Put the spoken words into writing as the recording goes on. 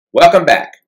Welcome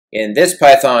back. In this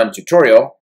Python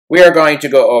tutorial, we are going to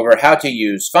go over how to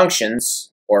use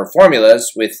functions or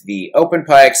formulas with the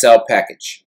openpyxl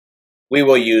package. We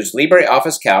will use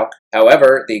LibreOffice Calc,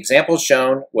 however, the examples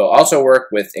shown will also work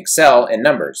with Excel and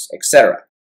numbers, etc.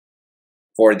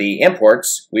 For the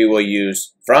imports, we will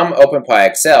use from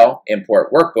openpyxl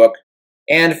import workbook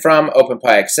and from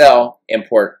openpyxl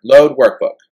import load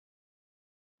workbook.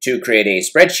 To create a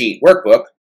spreadsheet workbook,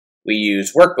 we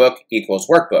use workbook equals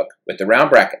workbook with the round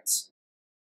brackets.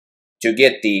 To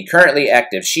get the currently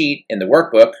active sheet in the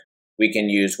workbook, we can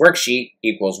use worksheet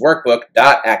equals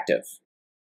workbook.active.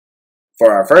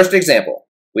 For our first example,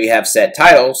 we have set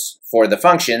titles for the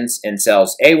functions in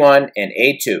cells A1 and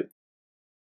A2.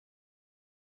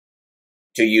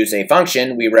 To use a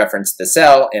function, we reference the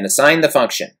cell and assign the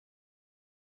function.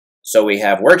 So we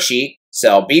have worksheet,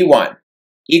 cell B1,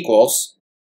 equals,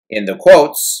 in the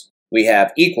quotes, we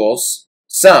have equals,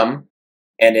 sum,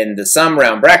 and in the sum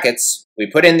round brackets, we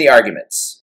put in the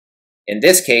arguments. In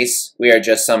this case, we are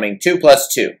just summing 2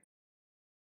 plus 2.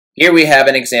 Here we have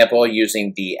an example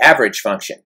using the average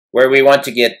function, where we want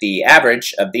to get the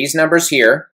average of these numbers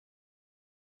here,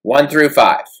 1 through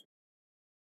 5.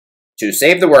 To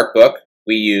save the workbook,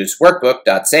 we use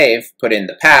workbook.save, put in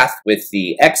the path with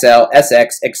the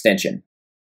XLSX extension.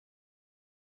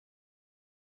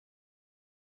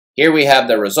 Here we have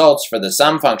the results for the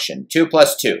sum function, 2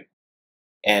 plus 2.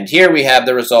 And here we have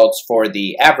the results for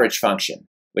the average function,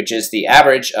 which is the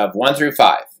average of 1 through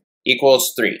 5,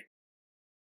 equals 3.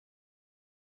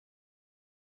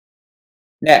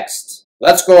 Next,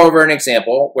 let's go over an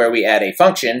example where we add a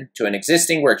function to an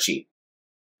existing worksheet.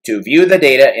 To view the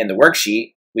data in the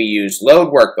worksheet, we use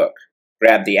load workbook,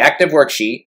 grab the active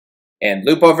worksheet, and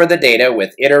loop over the data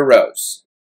with iter rows.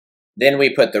 Then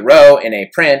we put the row in a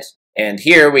print, and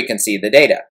here we can see the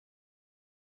data.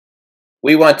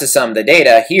 We want to sum the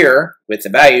data here with the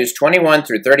values 21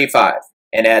 through 35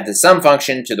 and add the sum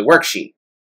function to the worksheet.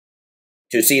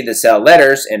 To see the cell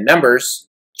letters and numbers,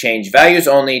 change values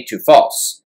only to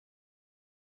false.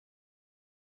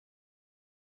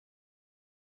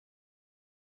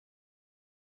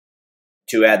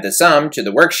 To add the sum to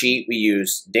the worksheet, we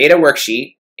use data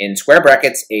worksheet in square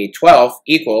brackets A12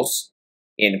 equals,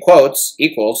 in quotes,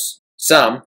 equals,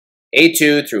 sum,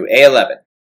 A2 through A11.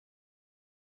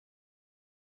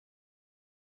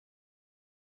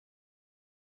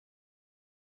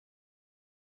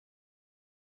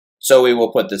 So we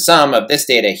will put the sum of this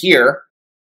data here,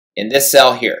 in this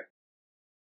cell here.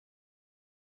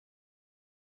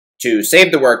 To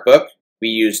save the workbook, we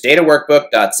use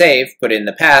dataworkbook.save, put in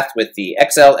the path with the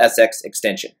XLSX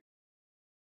extension.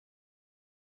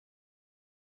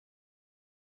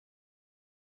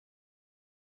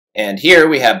 And here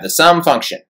we have the sum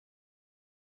function.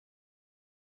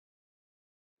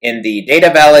 In the data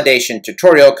validation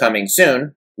tutorial coming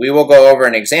soon, we will go over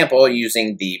an example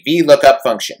using the VLOOKUP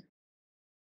function.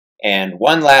 And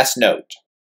one last note,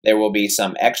 there will be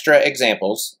some extra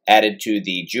examples added to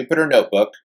the Jupyter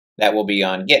Notebook that will be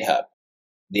on GitHub.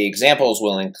 The examples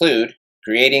will include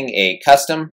creating a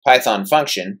custom Python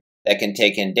function that can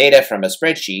take in data from a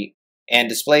spreadsheet and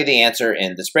display the answer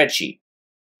in the spreadsheet,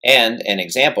 and an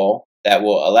example that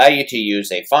will allow you to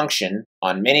use a function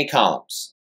on many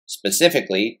columns,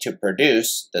 specifically to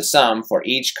produce the sum for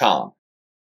each column.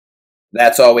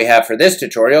 That's all we have for this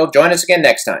tutorial. Join us again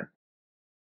next time.